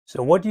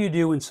So what do you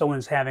do when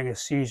someone's having a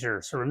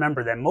seizure? So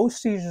remember that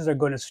most seizures are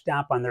going to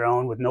stop on their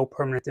own with no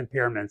permanent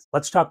impairments.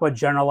 Let's talk about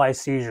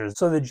generalized seizures.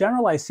 So the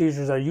generalized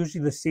seizures are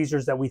usually the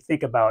seizures that we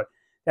think about.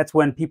 That's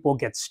when people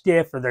get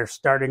stiff or they're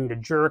starting to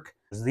jerk.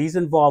 These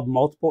involve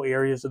multiple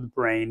areas of the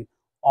brain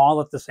all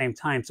at the same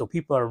time. So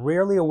people are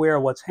rarely aware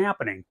of what's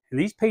happening. And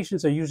these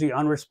patients are usually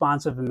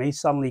unresponsive and may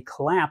suddenly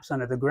collapse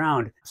onto the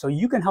ground. So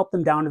you can help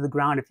them down to the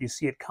ground if you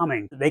see it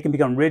coming. They can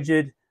become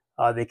rigid.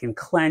 They can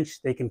clench,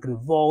 they can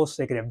convulse,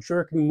 they can have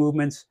jerking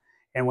movements,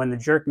 and when the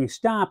jerking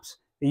stops,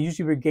 they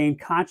usually regain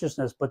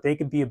consciousness, but they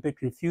can be a bit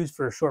confused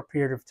for a short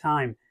period of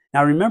time.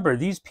 Now remember,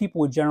 these people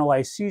with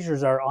generalized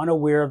seizures are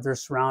unaware of their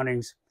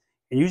surroundings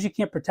and usually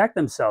can't protect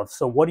themselves.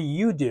 So what do?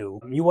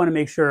 You want to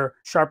make sure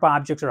sharp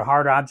objects or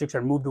hard objects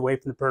are moved away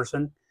from the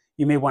person.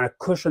 You may want to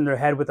cushion their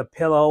head with a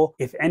pillow.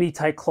 If any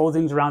tight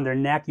clothing's around their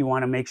neck, you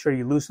want to make sure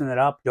you loosen it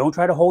up. Don't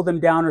try to hold them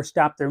down or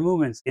stop their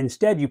movements.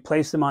 Instead, you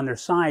place them on their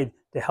side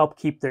to help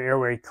keep their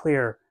airway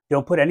clear.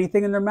 Don't put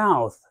anything in their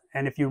mouth.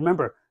 And if you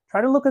remember,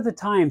 try to look at the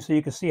time so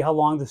you can see how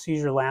long the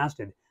seizure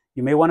lasted.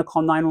 You may want to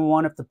call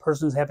 911 if the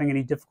person's having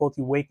any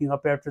difficulty waking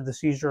up after the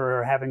seizure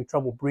or having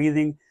trouble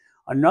breathing.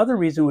 Another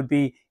reason would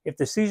be if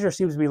the seizure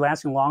seems to be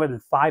lasting longer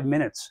than 5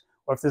 minutes,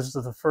 or if this is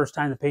the first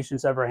time the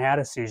patient's ever had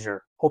a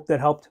seizure. Hope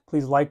that helped.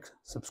 Please like,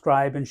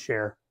 subscribe, and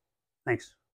share. Thanks.